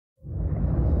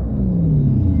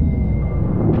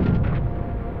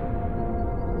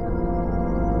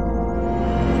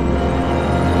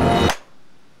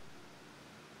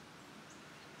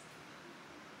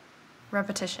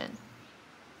repetition.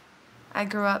 I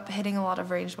grew up hitting a lot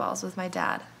of range balls with my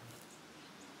dad.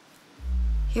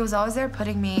 He was always there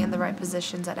putting me in the right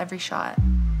positions at every shot.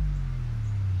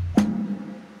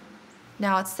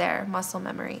 Now it's there, muscle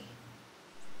memory.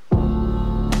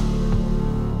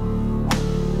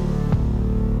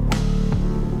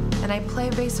 And I play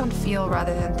based on feel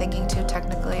rather than thinking too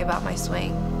technically about my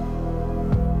swing.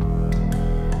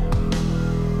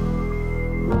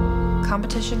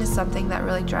 Competition is something that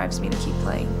really drives me to keep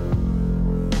playing,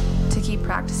 to keep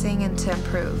practicing and to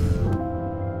improve.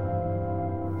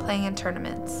 Playing in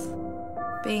tournaments,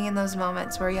 being in those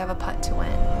moments where you have a putt to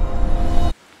win.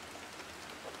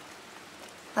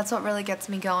 That's what really gets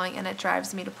me going, and it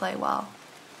drives me to play well.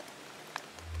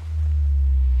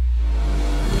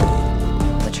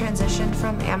 The transition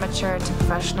from amateur to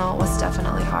professional was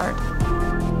definitely hard.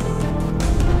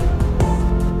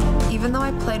 Even though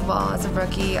I played well as a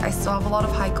rookie, I still have a lot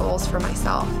of high goals for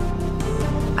myself.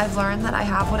 I've learned that I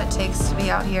have what it takes to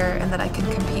be out here and that I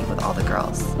can compete with all the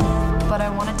girls. But I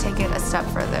want to take it a step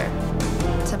further,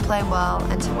 to play well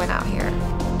and to win out here,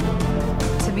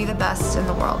 to be the best in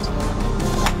the world.